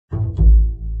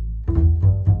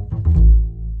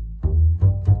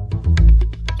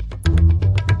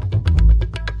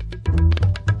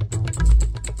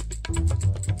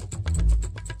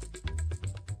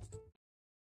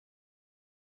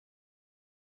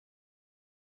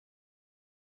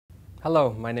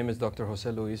Hello, my name is Dr. Jose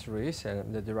Luis Ruiz, and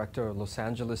I'm the director of Los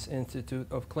Angeles Institute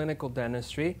of Clinical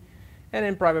Dentistry and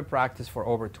in private practice for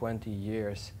over 20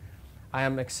 years. I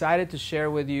am excited to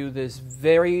share with you this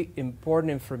very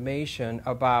important information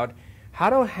about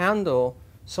how to handle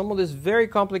some of these very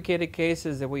complicated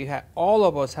cases that all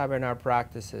of us have in our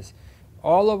practices.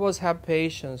 All of us have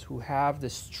patients who have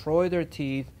destroyed their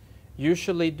teeth,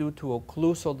 usually due to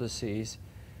occlusal disease,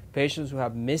 patients who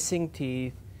have missing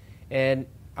teeth, and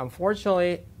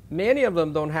unfortunately, many of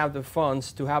them don't have the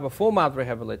funds to have a full mouth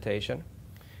rehabilitation.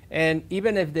 And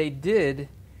even if they did,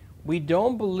 we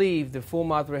don't believe the full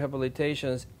mouth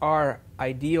rehabilitations are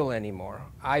ideal anymore.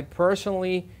 I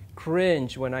personally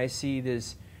cringe when I see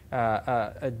this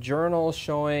a journal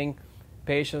showing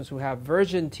patients who have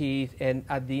virgin teeth and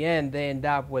at the end they end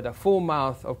up with a full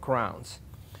mouth of crowns.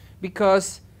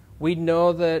 Because we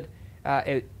know that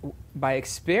by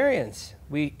experience,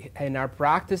 in our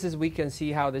practices we can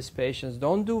see how these patients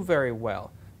don't do very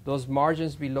well. Those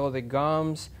margins below the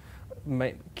gums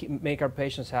make our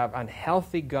patients have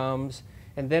unhealthy gums,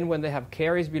 and then when they have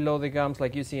caries below the gums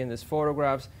like you see in these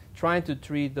photographs, trying to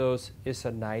treat those is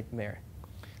a nightmare.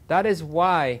 That is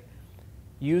why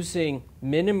using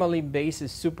minimally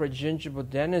invasive super-gingival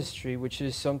dentistry, which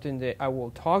is something that I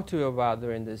will talk to you about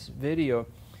during this video,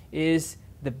 is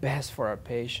the best for our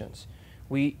patients.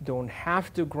 We don't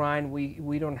have to grind,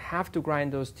 we don't have to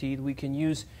grind those teeth. We can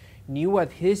use new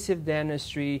adhesive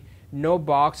dentistry, no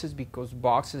boxes, because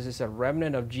boxes is a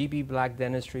remnant of GB Black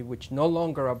Dentistry, which no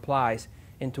longer applies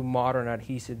into modern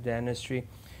adhesive dentistry.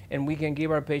 And we can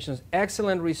give our patients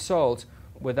excellent results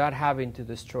without having to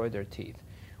destroy their teeth.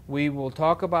 We will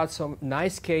talk about some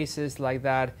nice cases like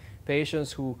that,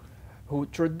 patients who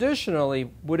traditionally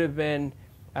would have been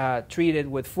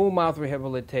treated with full mouth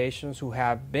rehabilitations, who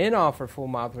have been offered full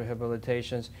mouth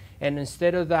rehabilitations, and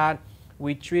instead of that,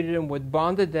 we treated him with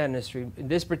bonded dentistry, in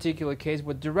this particular case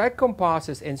with direct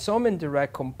composites and some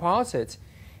indirect composites,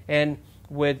 and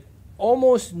with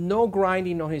almost no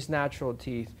grinding on his natural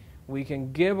teeth, we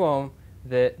can give him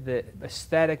the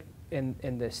aesthetic and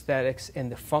the aesthetics and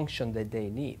the function that they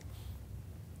need.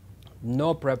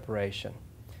 No preparation.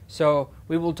 So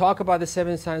we will talk about the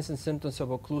 7 signs and symptoms of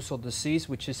occlusal disease,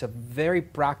 which is a very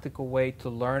practical way to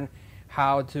learn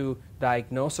how to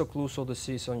diagnose occlusal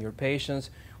disease on your patients.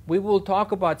 We will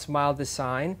talk about smile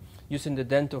design using the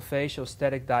Dento-Facial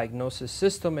aesthetic diagnosis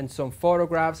system and some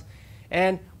photographs.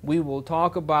 And we will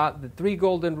talk about the 3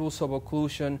 golden rules of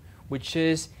occlusion, which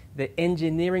is the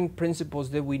engineering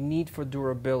principles that we need for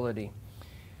durability.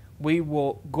 We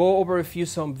will go over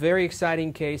some very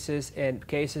exciting cases and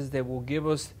cases that will give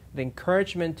us the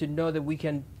encouragement to know that we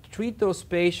can treat those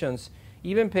patients,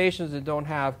 even patients that don't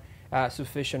have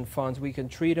sufficient funds. We can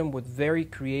treat them with very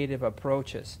creative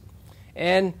approaches.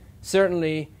 And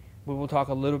certainly, we will talk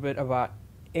a little bit about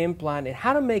implant and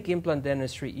how to make implant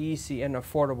dentistry easy and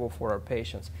affordable for our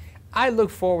patients. I look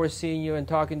forward to seeing you and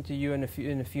talking to you in a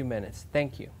few minutes.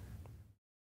 Thank you.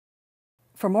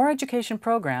 For more education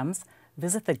programs,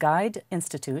 visit the Guide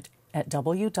Institute at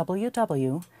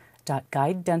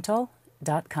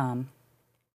www.guidedental.com.